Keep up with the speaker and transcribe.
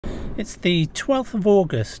It's the 12th of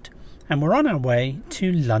August and we're on our way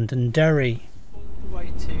to Londonderry. All the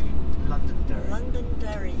way to Londonderry.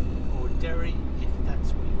 Londonderry. Or Derry, if that's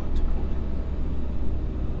what you want to call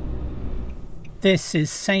it. This is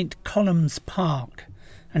St Colum's Park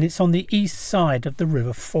and it's on the east side of the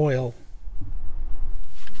River Foyle.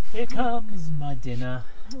 Here comes my dinner.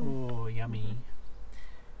 Oh, yummy.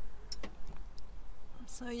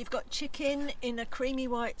 So you've got chicken in a creamy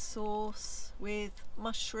white sauce with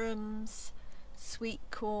mushrooms, sweet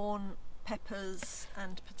corn, peppers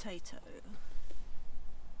and potato.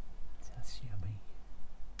 That's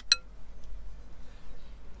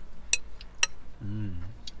yummy.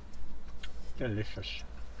 Delicious.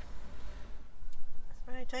 It's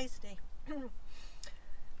very tasty.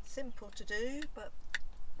 Simple to do, but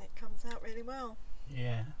it comes out really well.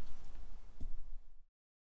 Yeah.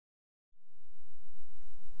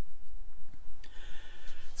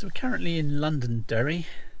 So we're currently in Londonderry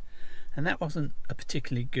and that wasn't a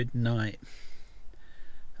particularly good night.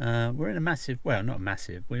 We're in a massive, well not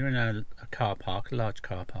massive, we're in a car park, a large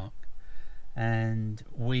car park, and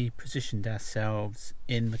we positioned ourselves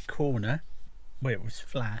in the corner where it was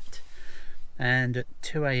flat, and at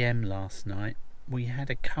 2 AM last night we had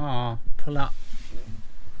a car pull up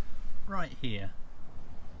right here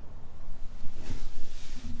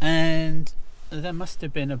and there must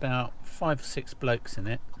have been about 5 or 6 blokes in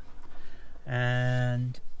it,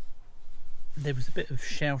 and there was a bit of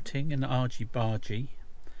shouting and argy-bargy.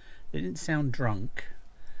 They didn't sound drunk,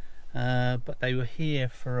 but they were here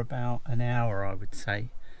for about an hour, I would say,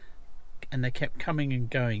 and they kept coming and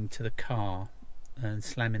going to the car and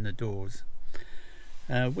slamming the doors.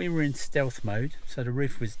 We were in stealth mode, so the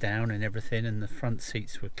roof was down and everything and the front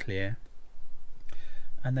seats were clear,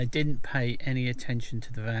 and they didn't pay any attention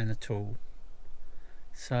to the van at all.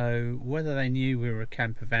 So whether they knew we were a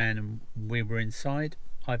camper van and we were inside,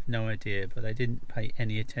 I've no idea, but they didn't pay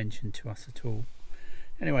any attention to us at all.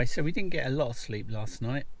 Anyway, so we didn't get a lot of sleep last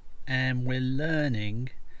night, and we're learning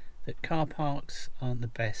that car parks aren't the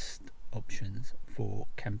best options for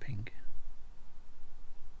camping.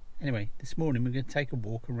 Anyway, this morning we're going to take a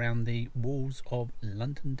walk around the walls of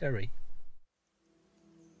Londonderry.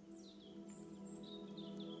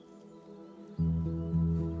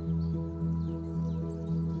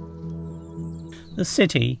 The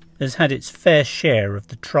city has had its fair share of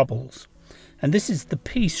the troubles, and this is the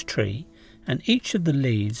peace tree, and each of the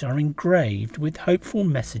leaves are engraved with hopeful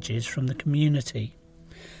messages from the community.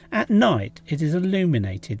 At night it is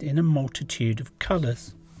illuminated in a multitude of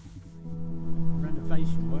colours.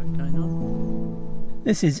 Renovation work going on.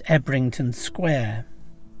 This is Ebrington Square,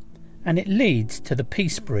 and it leads to the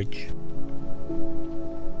Peace Bridge.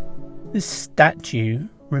 This statue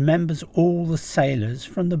remembers all the sailors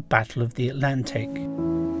from the Battle of the Atlantic.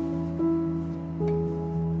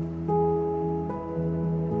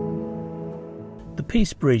 The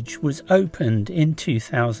Peace Bridge was opened in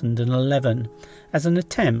 2011 as an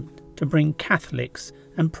attempt to bring Catholics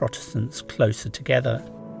and Protestants closer together.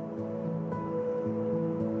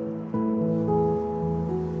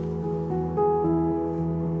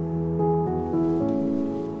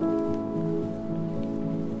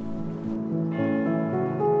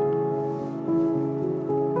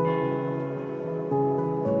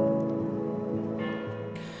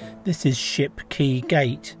 This is Ship Quay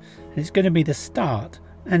Gate, and it's going to be the start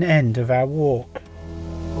and end of our walk.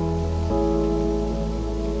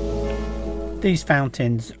 These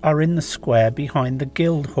fountains are in the square behind the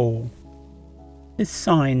Guildhall. This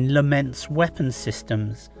sign laments weapon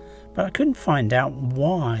systems, but I couldn't find out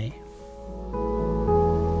why.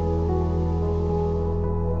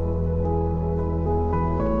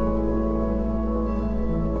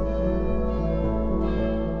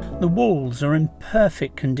 The walls are in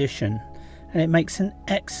perfect condition and it makes an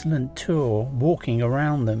excellent tour walking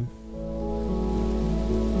around them.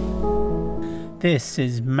 This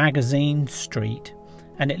is Magazine Street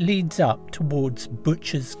and it leads up towards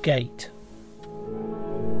Butcher's Gate.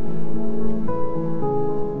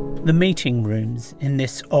 The meeting rooms in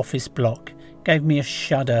this office block gave me a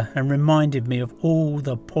shudder and reminded me of all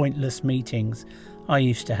the pointless meetings I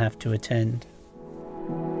used to have to attend.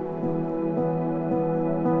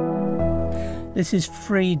 This is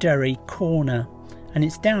Free Derry Corner and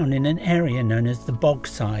it's down in an area known as the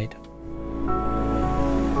Bogside.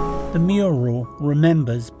 The mural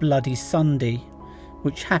remembers Bloody Sunday,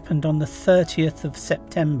 which happened on the 30th of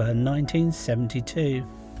September 1972.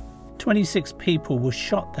 26 people were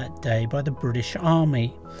shot that day by the British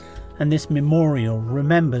Army, and this memorial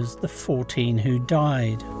remembers the 14 who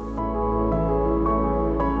died.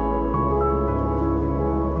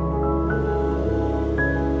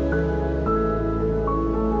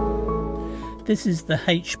 This is the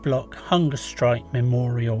H Block Hunger Strike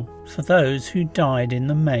Memorial for those who died in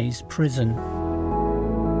the Maze prison.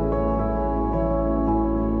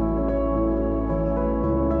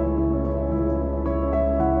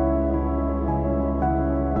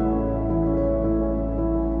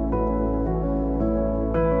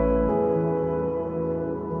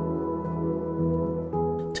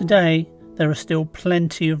 Today, there are still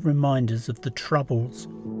plenty of reminders of the Troubles.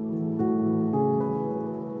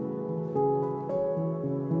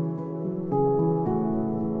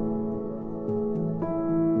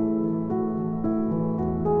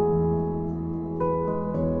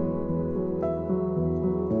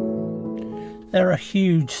 There are a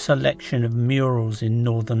huge selection of murals in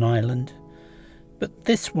Northern Ireland, but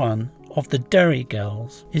this one of the Derry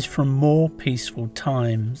girls is from more peaceful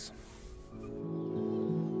times.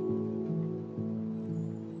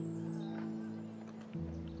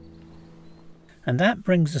 And that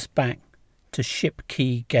brings us back to Ship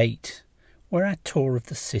Quay Gate, where our tour of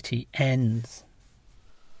the city ends.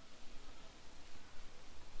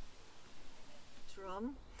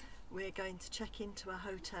 We're going to check into a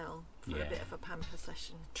hotel for a bit of a pamper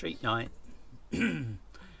session. Treat night.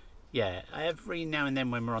 Yeah, every now and then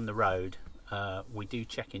when we're on the road, we do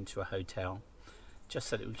check into a hotel just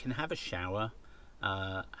so that we can have a shower,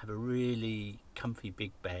 have a really comfy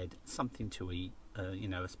big bed, something to eat, you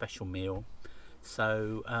know, a special meal.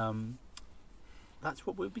 So that's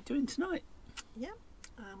what we'll be doing tonight. Yeah,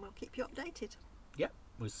 we'll keep you updated. Yep,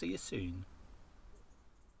 we'll see you soon.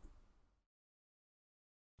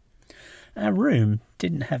 Our room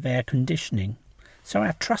didn't have air conditioning, so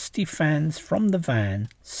our trusty fans from the van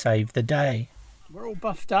saved the day. We're all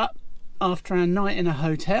buffed up after our night in a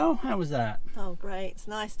hotel. How was that? Oh, great. It's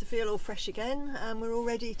nice to feel all fresh again, and we're all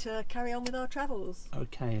ready to carry on with our travels.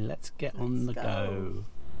 Okay, let's on the go.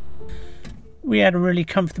 We had a really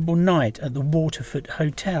comfortable night at the Waterford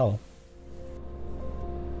Hotel.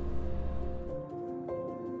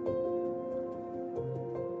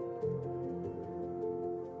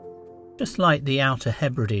 Just like the Outer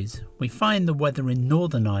Hebrides, we find the weather in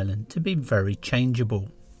Northern Ireland to be very changeable.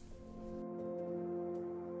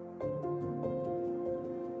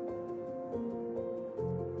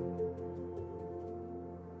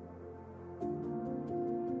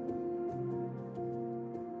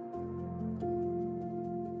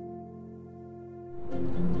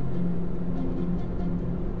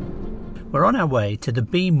 We're on our way to the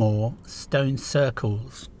Beaghmore Stone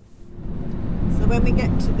Circles. So when we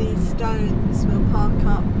get to these stones, we'll park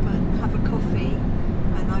up and have a coffee,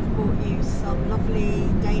 and I've bought you some lovely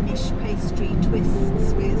Danish pastry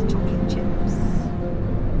twists with chocolate chips.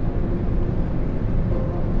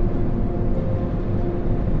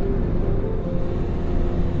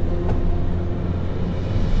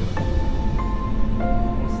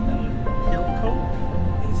 What's the hill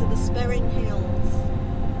called? These are the Sperring Hills.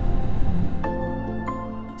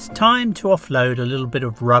 It's time to offload a little bit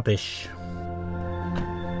of rubbish.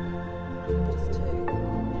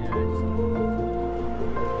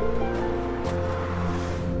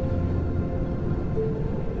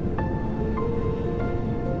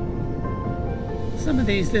 Some of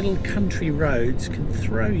these little country roads can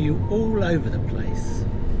throw you all over the place.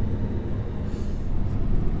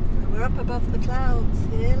 We're up above the clouds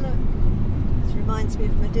here, look. This reminds me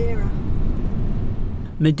of Madeira.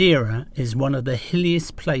 Madeira is one of the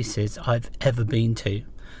hilliest places I've ever been to,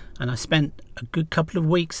 and I spent a good couple of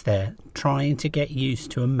weeks there trying to get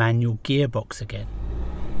used to a manual gearbox again.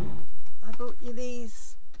 I bought you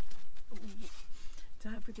these to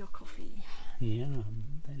have with your coffee. Yeah,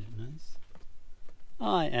 they look nice.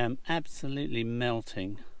 I am absolutely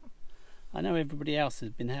melting. I know everybody else has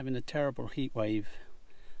been having a terrible heat wave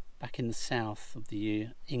back in the south of the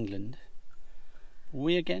year, England.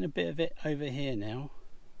 We are getting a bit of it over here now,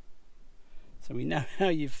 so we know how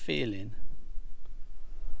you're feeling.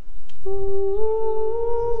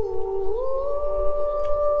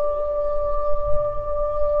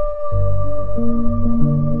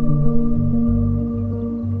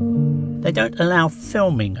 They don't allow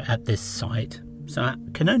filming at this site, so I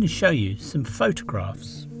can only show you some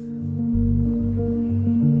photographs.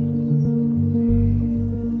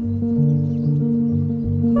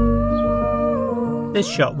 This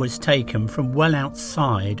shot was taken from well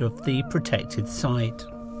outside of the protected site.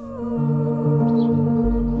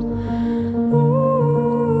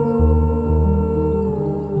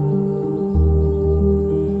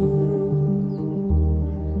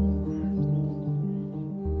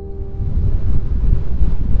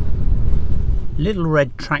 Little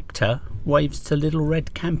Red Tractor waves to Little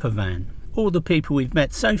Red Camper Van. All the people we've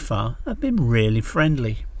met so far have been really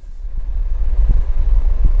friendly.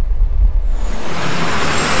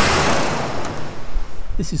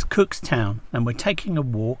 This is Cookstown and we're taking a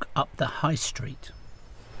walk up the high street.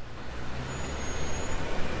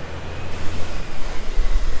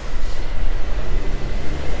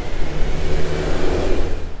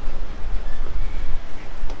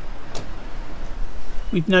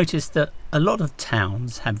 We've noticed that a lot of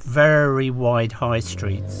towns have very wide high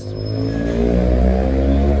streets.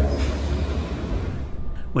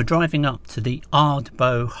 We're driving up to the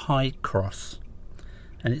Ardboe High Cross,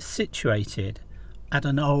 and it's situated at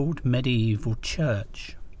an old medieval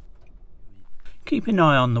church. Keep an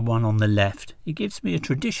eye on the one on the left. It gives me a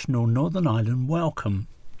traditional Northern Ireland welcome.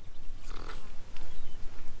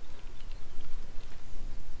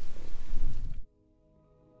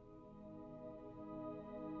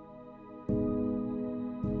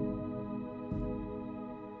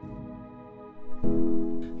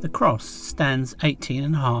 The cross stands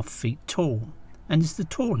 18.5 feet tall and is the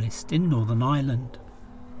tallest in Northern Ireland.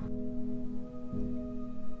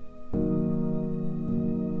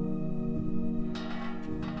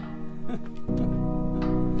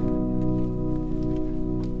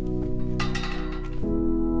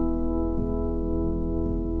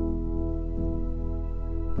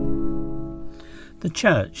 The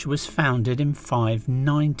church was founded in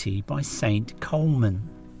 590 by Saint Colman.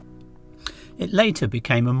 It later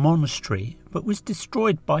became a monastery, but was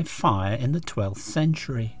destroyed by fire in the 12th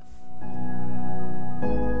century.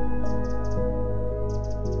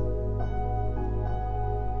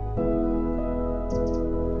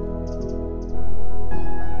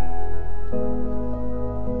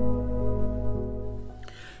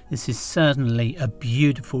 This is certainly a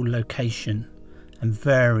beautiful location and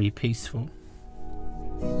very peaceful.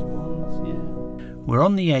 We're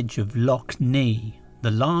on the edge of Loch Nee,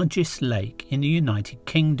 the largest lake in the United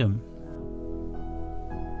Kingdom.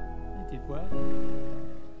 They did well.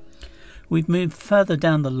 We've moved further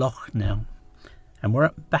down the loch now, and we're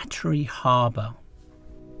at Battery Harbour.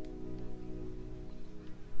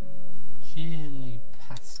 Chili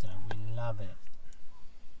pasta, we love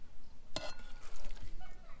it.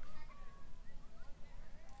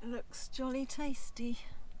 It looks jolly tasty.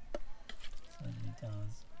 Certainly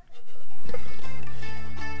does.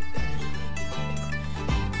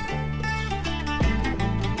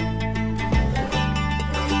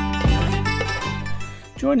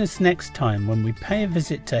 Join us next time when we pay a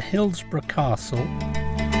visit to Hillsborough Castle.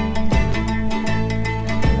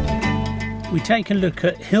 We take a look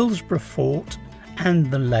at Hillsborough Fort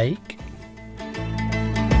and the lake.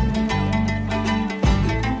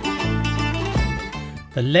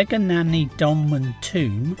 The Leganani Donman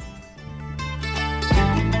Tomb.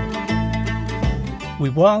 We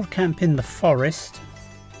wild camp in the forest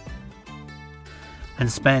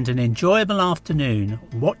and spend an enjoyable afternoon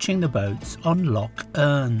watching the boats on Loch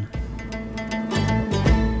Earn.